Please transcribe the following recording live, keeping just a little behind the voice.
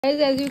Guys,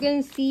 as you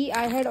can see,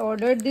 I had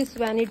ordered this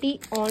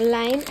vanity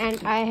online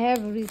and I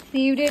have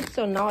received it.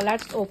 So now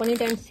let's open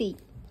it and see.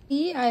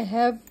 See, I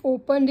have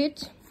opened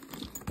it.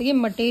 देखिए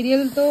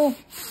material तो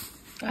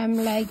I'm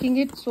liking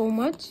it so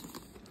much.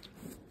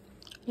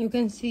 You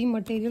can see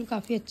material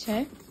काफी अच्छा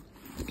है.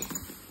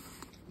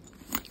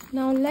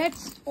 Now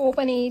let's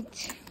open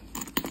it.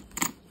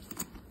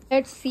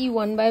 Let's see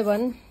one by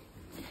one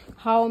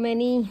how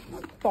many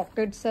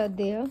pockets are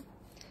there.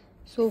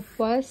 So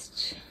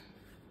first,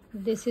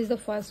 this is the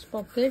first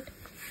pocket.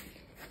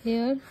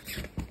 Here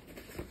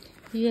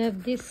you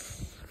have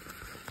this,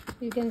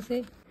 you can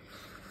say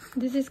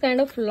this is kind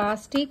of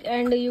plastic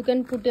and you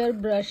can put your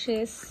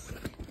brushes,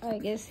 I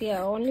guess.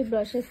 Yeah, only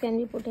brushes can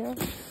be put here.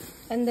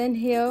 And then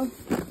here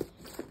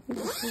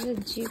this is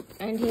a zip,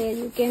 and here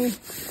you can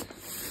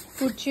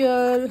put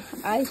your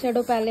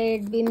eyeshadow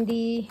palette,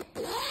 bindi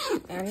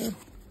and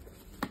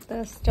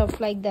the stuff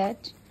like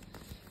that.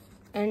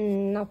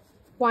 And now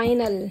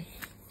final,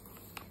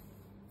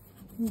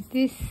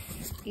 this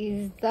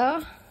is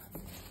the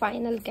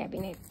final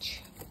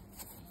cabinet,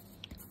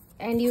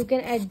 and you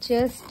can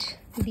adjust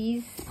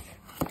these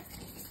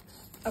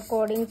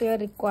according to your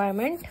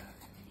requirement.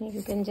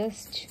 You can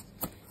just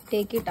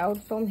take it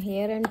out from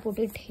here and put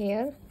it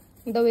here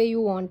the way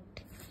you want.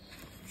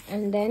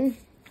 And then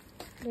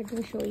let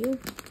me show you.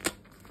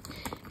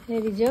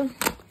 Here is your,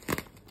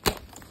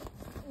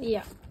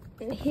 yeah,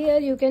 here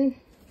you can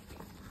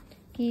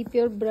keep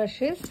your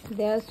brushes.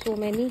 There are so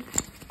many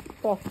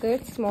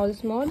pockets,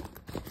 small,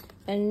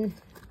 and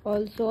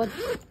also a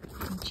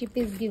chip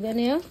is given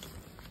here.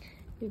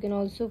 You can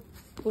also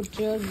put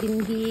your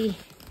bindi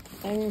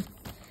and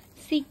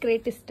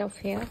secret stuff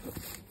here.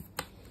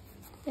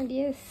 And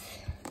yes,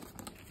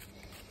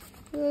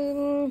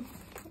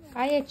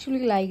 I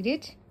actually liked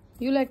it.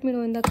 You let me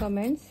know in the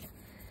comments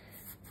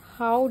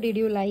how did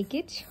you like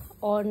it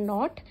or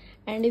not,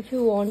 and if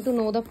you want to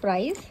know the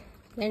price,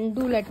 then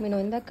do let me know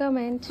in the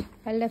comment.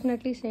 I'll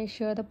definitely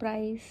share the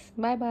price.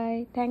 Bye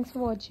bye. Thanks for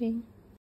watching.